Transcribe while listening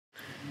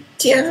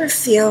Do you ever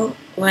feel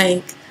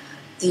like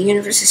the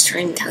universe is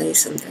trying to tell you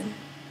something?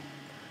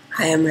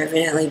 Hi, I'm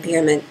Reverend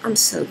Bierman. I'm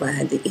so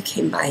glad that you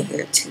came by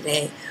here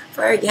today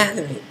for our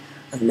gathering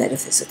of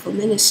Metaphysical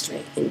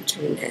Ministry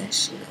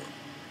International.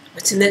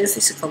 What's a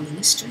metaphysical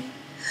ministry?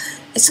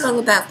 It's all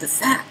about the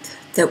fact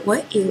that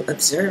what you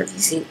observe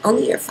using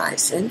only your five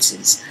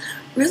senses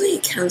really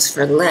accounts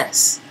for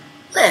less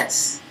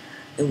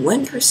than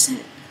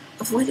 1%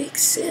 of what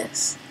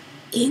exists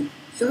in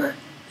your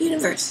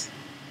universe.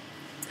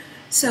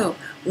 So,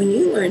 when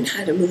you learn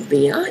how to move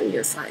beyond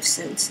your five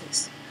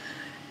senses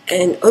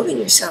and open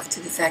yourself to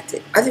the fact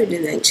that other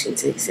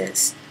dimensions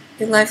exist,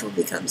 your life will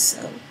become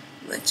so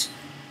much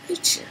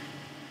richer.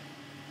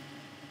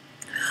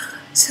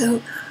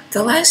 So,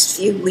 the last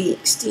few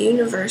weeks, the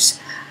universe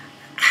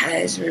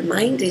has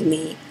reminded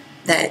me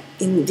that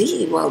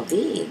indeed, while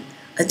being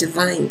a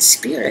divine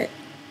spirit,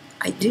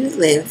 I do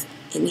live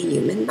in a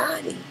human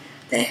body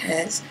that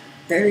has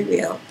very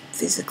real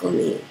physical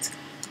needs.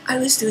 I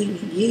was doing a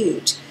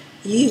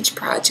huge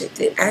project.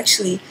 It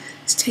actually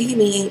has taken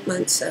me 8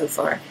 months so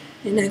far,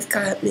 and I've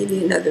got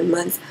maybe another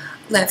month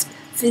left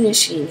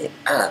finishing it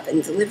up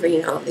and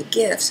delivering all the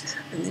gifts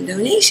and the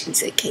donations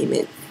that came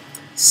in.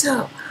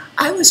 So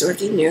I was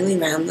working nearly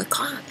round the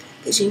clock,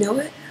 because you know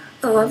what?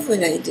 I love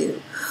what I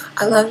do.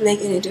 I love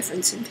making a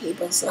difference in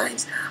people's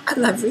lives. I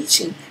love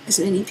reaching as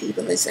many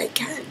people as I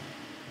can.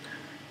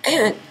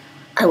 And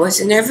I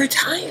wasn't ever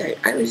tired.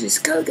 I would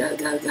just go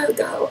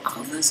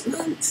all those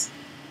months.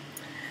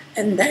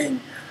 And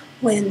then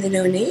when the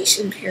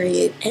donation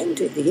period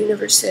ended, the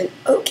universe said,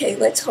 okay,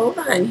 let's hold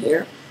on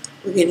here.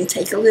 We're going to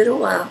take a little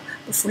while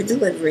before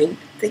delivering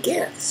the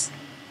gifts.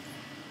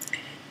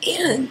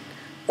 And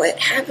what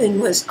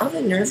happened was all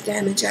the nerve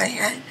damage I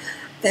had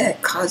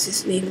that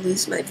causes me to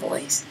lose my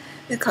voice,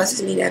 that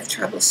causes me to have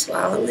trouble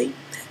swallowing,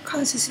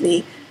 causes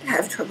me to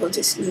have trouble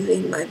just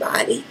moving my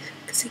body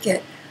because I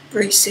get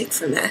very sick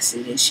from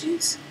acid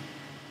issues.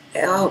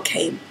 It all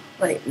came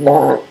like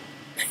long.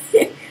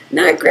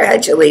 Not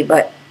gradually,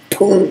 but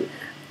boom,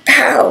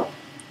 pow,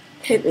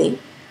 hit me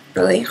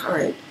really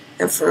hard.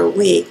 And for a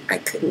week, I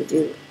couldn't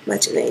do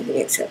much of anything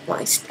except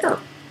lie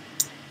still.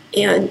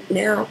 And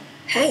now,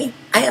 hey,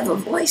 I have a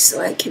voice,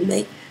 so I can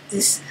make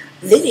this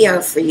video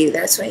for you.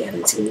 That's why you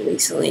haven't seen me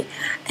recently.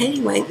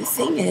 Anyway, the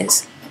thing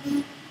is,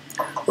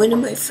 one of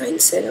my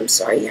friends said, I'm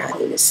sorry you're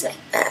having a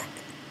setback.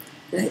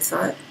 And I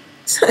thought,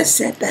 it's not a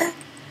setback.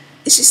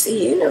 It's just the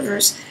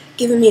universe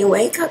giving me a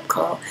wake-up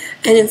call.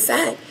 And in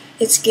fact,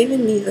 it's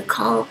given me the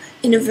call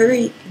in a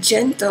very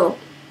gentle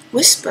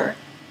whisper,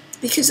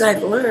 because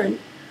I've learned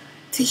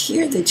to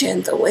hear the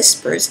gentle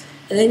whispers,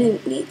 and I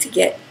didn't need to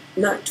get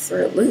knocked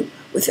for a loop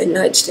with a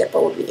nudge that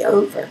bowled me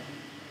over.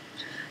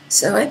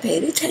 So I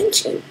paid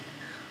attention.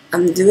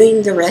 I'm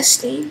doing the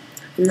resting.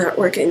 I'm not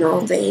working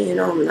all day and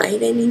all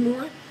night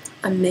anymore.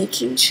 I'm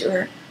making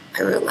sure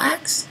I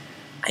relax.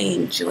 I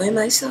enjoy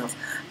myself.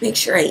 Make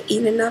sure I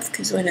eat enough,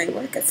 because when I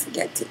work, I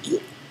forget to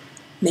eat.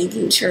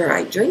 Making sure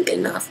I drink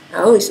enough.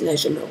 I always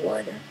measure my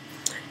water.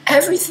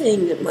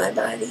 Everything that my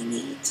body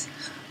needs,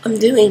 I'm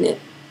doing it,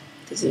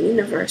 because the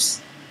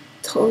universe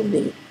told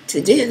me to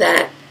do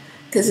that,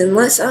 because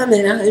unless I'm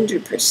at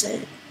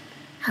 100%,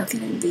 how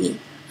can I be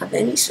of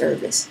any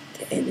service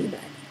to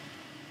anybody?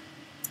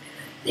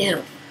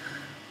 Now,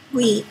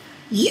 we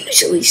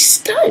usually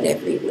start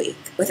every week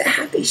with a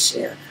happy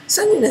share.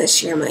 So I'm going to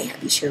share my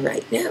happy share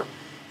right now.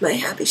 My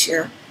happy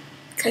share,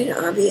 kind of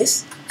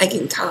obvious, I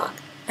can talk.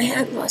 I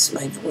had lost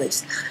my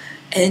voice,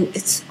 and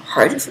it's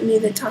harder for me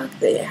to talk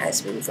than it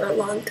has been for a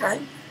long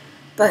time,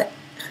 but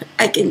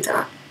I can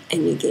talk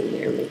and you can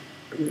hear me.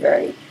 I'm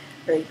very,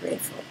 very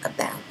grateful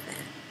about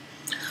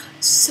that.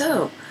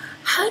 So,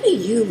 how do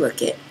you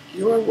look at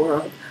your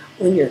world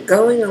when you're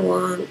going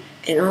along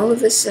and all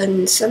of a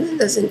sudden something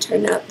doesn't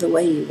turn out the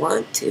way you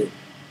want to?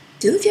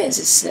 Do you look at it as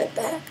a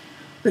setback,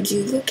 or do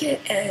you look at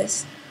it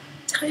as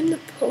time to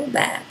pull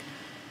back?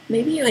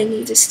 Maybe I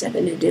need to step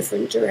in a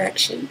different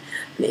direction.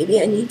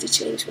 Maybe I need to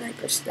change my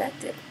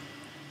perspective.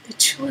 The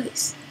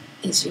choice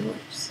is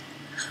yours.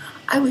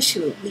 I wish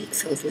you a week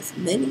filled with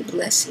many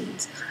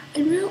blessings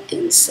and real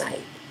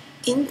insight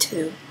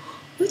into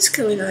what's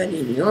going on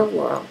in your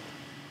world,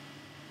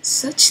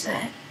 such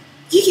that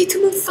you get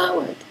to move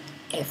forward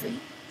every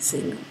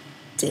single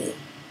day.